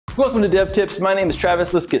Welcome to Dev Tips. My name is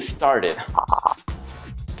Travis. Let's get started.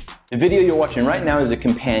 The video you're watching right now is a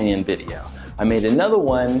companion video. I made another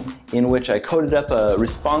one in which I coded up a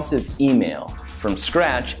responsive email from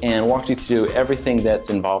scratch and walked you through everything that's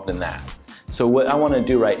involved in that. So what I want to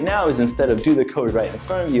do right now is, instead of do the code right in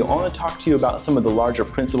front of you, I want to talk to you about some of the larger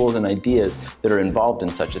principles and ideas that are involved in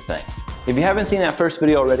such a thing. If you haven't seen that first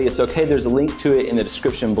video already, it's okay. There's a link to it in the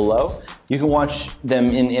description below. You can watch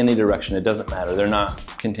them in any direction. It doesn't matter. They're not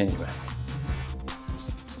continuous.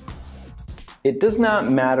 It does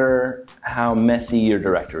not matter how messy your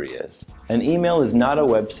directory is. An email is not a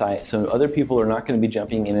website, so other people are not going to be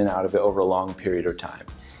jumping in and out of it over a long period of time.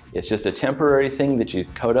 It's just a temporary thing that you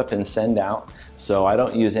code up and send out. So I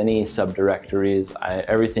don't use any subdirectories.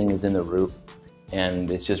 Everything is in the root,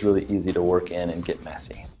 and it's just really easy to work in and get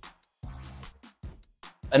messy.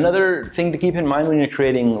 Another thing to keep in mind when you're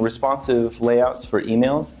creating responsive layouts for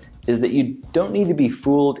emails is that you don't need to be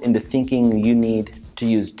fooled into thinking you need to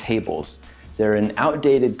use tables. They're an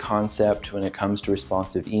outdated concept when it comes to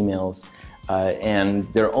responsive emails, and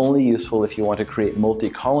they're only useful if you want to create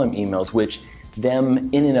multi-column emails, which them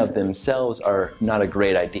in and of themselves are not a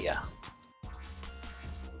great idea.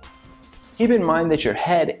 Keep in mind that your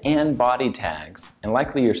head and body tags, and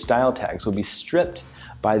likely your style tags, will be stripped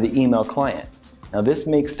by the email client. Now this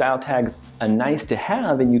makes style tags a nice to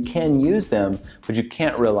have, and you can use them, but you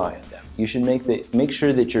can't rely on them. You should make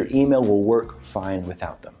sure that your email will work fine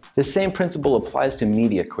without them. The same principle applies to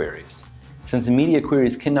media queries. Since media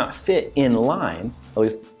queries cannot fit inline, at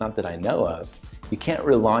least not that I know of, you can't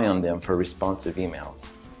rely on them for responsive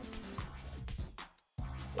emails.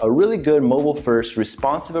 A really good mobile-first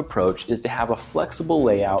responsive approach is to have a flexible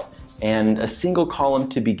layout and a single column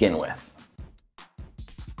to begin with.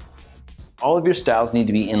 All of your styles need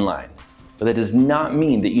to be inline, but that does not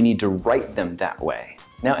mean that you need to write them that way.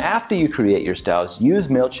 Now, after you create your styles, use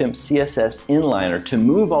MailChimp CSS inliner to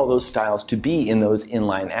move all those styles to be in those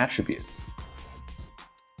inline attributes.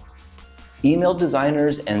 Email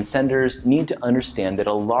designers and senders need to understand that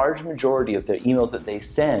a large majority of their emails that they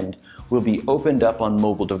send will be opened up on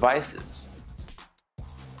mobile devices.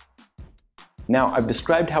 Now, I've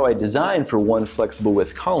described how I design for one flexible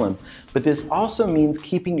width column, but this also means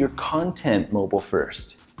keeping your content mobile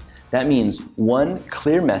first. That means one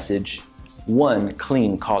clear message, one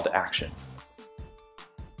clean call to action.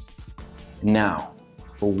 Now,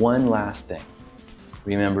 for one last thing,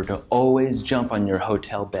 remember to always jump on your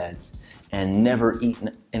hotel beds and never eat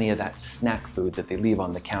any of that snack food that they leave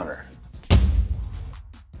on the counter.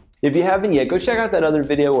 If you haven't yet, go check out that other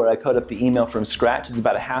video where I code up the email from scratch. It's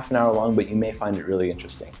about a half an hour long, but you may find it really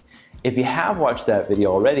interesting. If you have watched that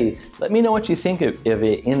video already, let me know what you think of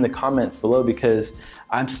it in the comments below, because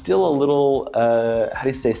I'm still a little,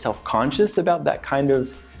 self-conscious about that kind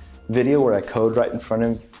of video where I code right in front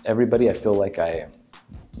of everybody. I feel like I'm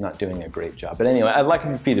not doing a great job. But anyway, I'd like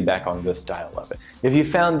your feedback on the style of it. If you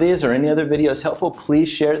found these or any other videos helpful, please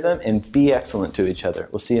share them and be excellent to each other.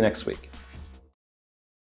 We'll see you next week.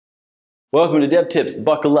 Welcome to Dev Tips.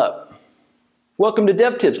 Buckle up. Welcome to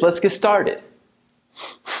Dev Tips. Let's get started.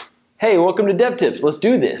 Hey, welcome to Dev Tips. Let's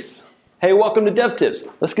do this. Hey, welcome to Dev Tips.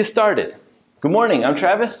 Let's get started. Good morning. I'm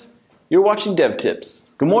Travis. You're watching Dev Tips.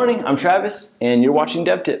 Good morning. I'm Travis, and you're watching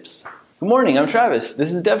Dev Tips. Good morning. I'm Travis.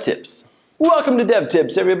 This is Dev Tips. Welcome to Dev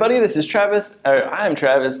Tips, everybody. This is Travis. I'm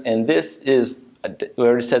Travis, and this is, we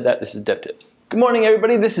already said that, this is Dev Tips. Good morning,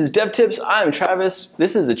 everybody. This is Dev Tips. I'm Travis.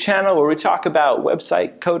 This is a channel where we talk about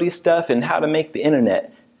website coding stuff and how to make the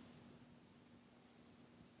internet.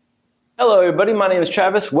 Hello, everybody. My name is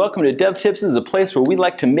Travis. Welcome to Dev Tips. This is a place where we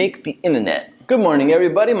like to make the internet. Good morning,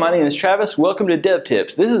 everybody. My name is Travis. Welcome to Dev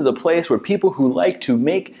Tips. This is a place where people who like to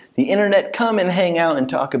make the internet come and hang out and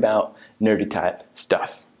talk about nerdy type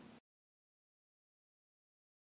stuff.